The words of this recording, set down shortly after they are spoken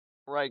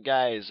Right,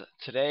 guys,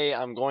 today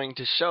I'm going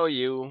to show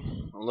you,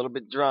 a little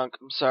bit drunk,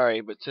 I'm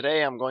sorry, but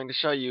today I'm going to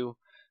show you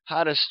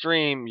how to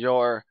stream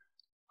your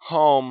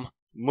home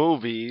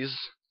movies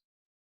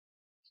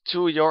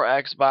to your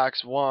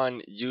Xbox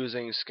One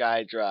using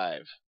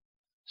SkyDrive.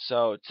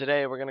 So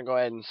today we're going to go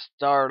ahead and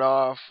start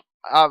off,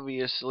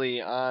 obviously,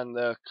 on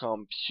the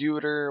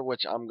computer,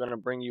 which I'm going to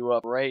bring you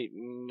up right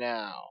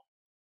now.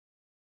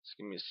 Just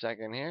give me a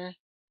second here.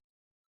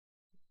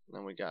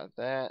 Then we got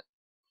that.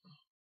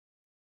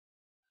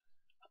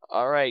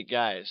 Alright,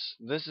 guys,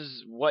 this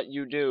is what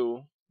you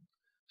do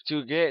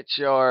to get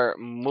your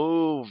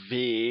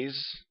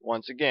movies,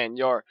 once again,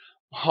 your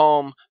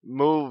home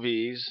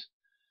movies,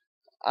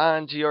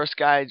 onto your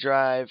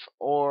SkyDrive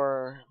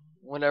or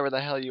whatever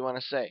the hell you want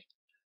to say.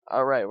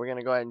 Alright, we're going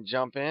to go ahead and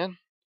jump in.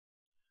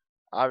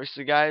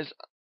 Obviously, guys,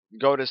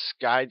 go to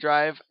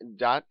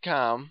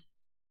skydrive.com.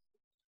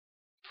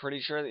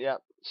 Pretty sure that,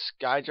 yep,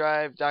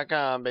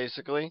 skydrive.com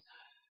basically.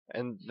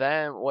 And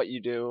then what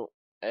you do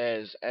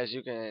is, as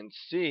you can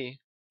see,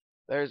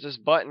 there's this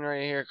button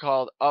right here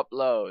called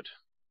upload.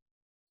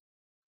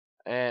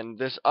 And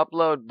this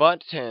upload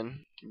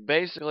button,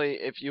 basically,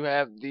 if you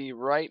have the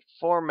right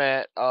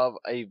format of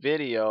a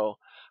video,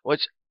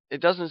 which it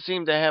doesn't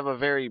seem to have a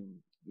very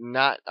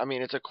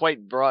it's a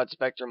quite broad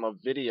spectrum of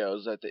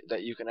videos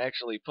that you can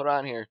actually put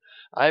on here.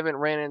 I haven't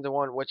ran into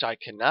one which I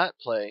cannot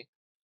play,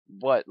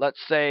 but let's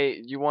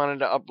say you wanted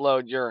to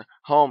upload your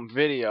home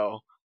video.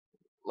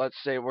 Let's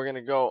say we're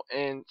gonna go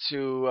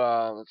into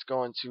let's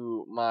go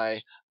into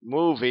my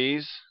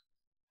movies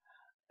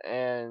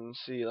and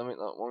see. Let me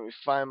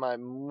find my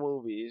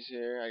movies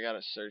here. I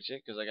gotta search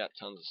it because I got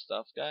tons of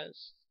stuff,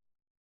 guys.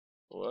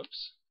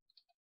 Whoops.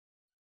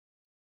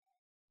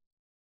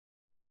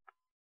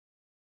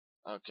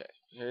 Okay,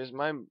 here's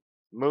my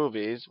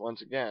movies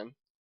once again,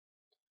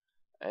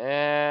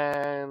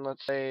 and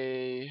let's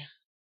say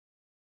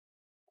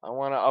I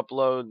want to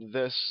upload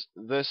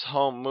this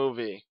home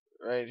movie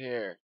right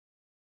here,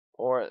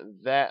 or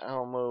that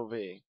home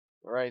movie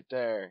right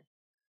there.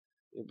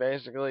 You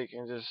basically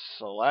can just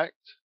select,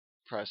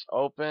 press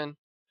open,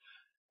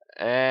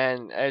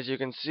 and as you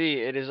can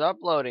see, it is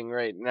uploading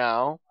right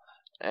now.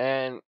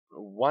 And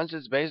once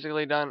it's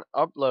basically done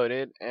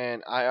uploaded,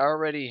 and I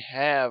already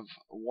have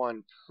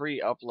one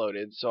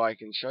pre-uploaded so I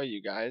can show you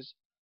guys,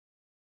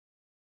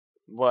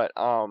 but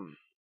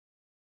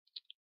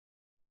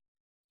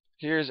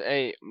here's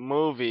a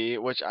movie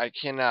which I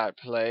cannot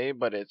play,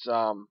 but it's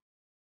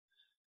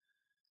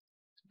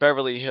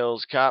Beverly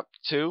Hills Cop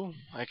 2.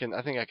 I think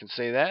I can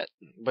say that,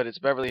 but it's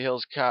Beverly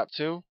Hills Cop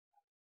 2,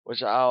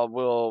 which I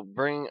will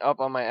bring up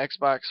on my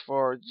Xbox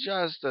for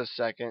just a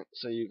second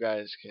so you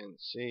guys can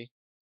see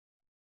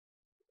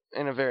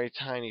in a very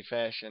tiny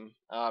fashion,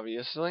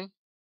 obviously,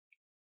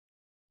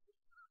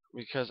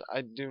 because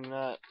I do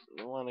not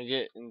want to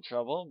get in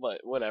trouble,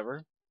 but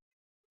whatever.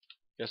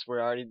 Guess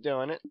we're already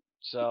doing it.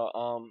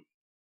 So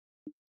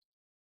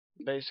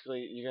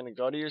basically you're gonna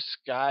go to your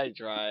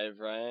SkyDrive,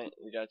 right?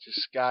 You got your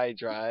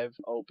SkyDrive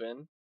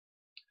open.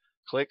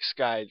 Click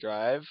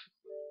SkyDrive.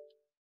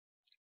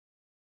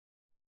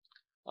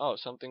 Oh,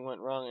 something went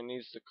wrong and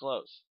needs to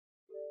close.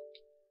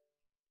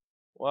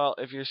 Well,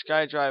 if your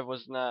SkyDrive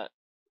was not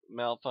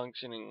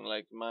malfunctioning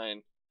like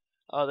mine.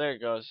 Oh, there it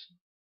goes.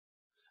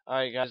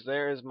 Alright, guys,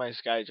 there is my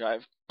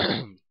SkyDrive.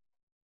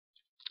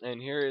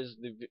 And here is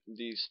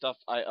the stuff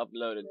I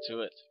uploaded to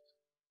it.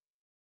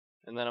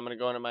 And then I'm going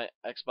to go into my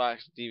Xbox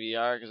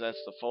DVR because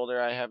that's the folder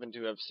I happen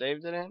to have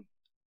saved it in.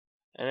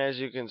 And as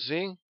you can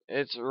see,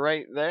 it's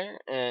right there.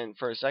 And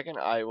for a second,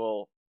 I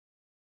will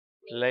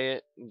play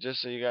it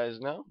just so you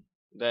guys know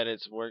that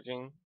it's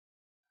working.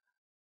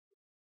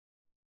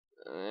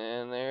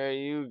 And there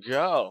you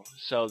go.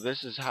 So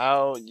this is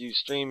how you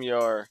stream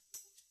your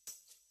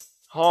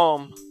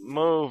home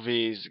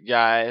movies,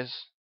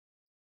 guys.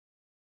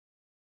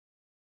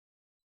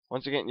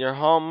 Once again, your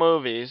home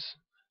movies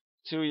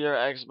to your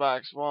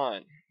Xbox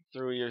One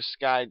through your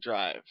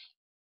SkyDrive.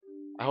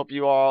 I hope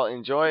you all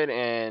enjoyed,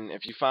 and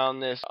if you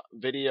found this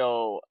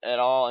video at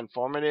all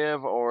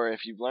informative, or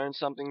if you've learned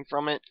something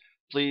from it,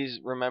 please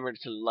remember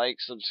to like,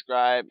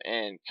 subscribe,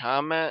 and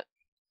comment.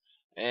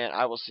 And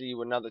I will see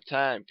you another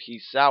time.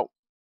 Peace out.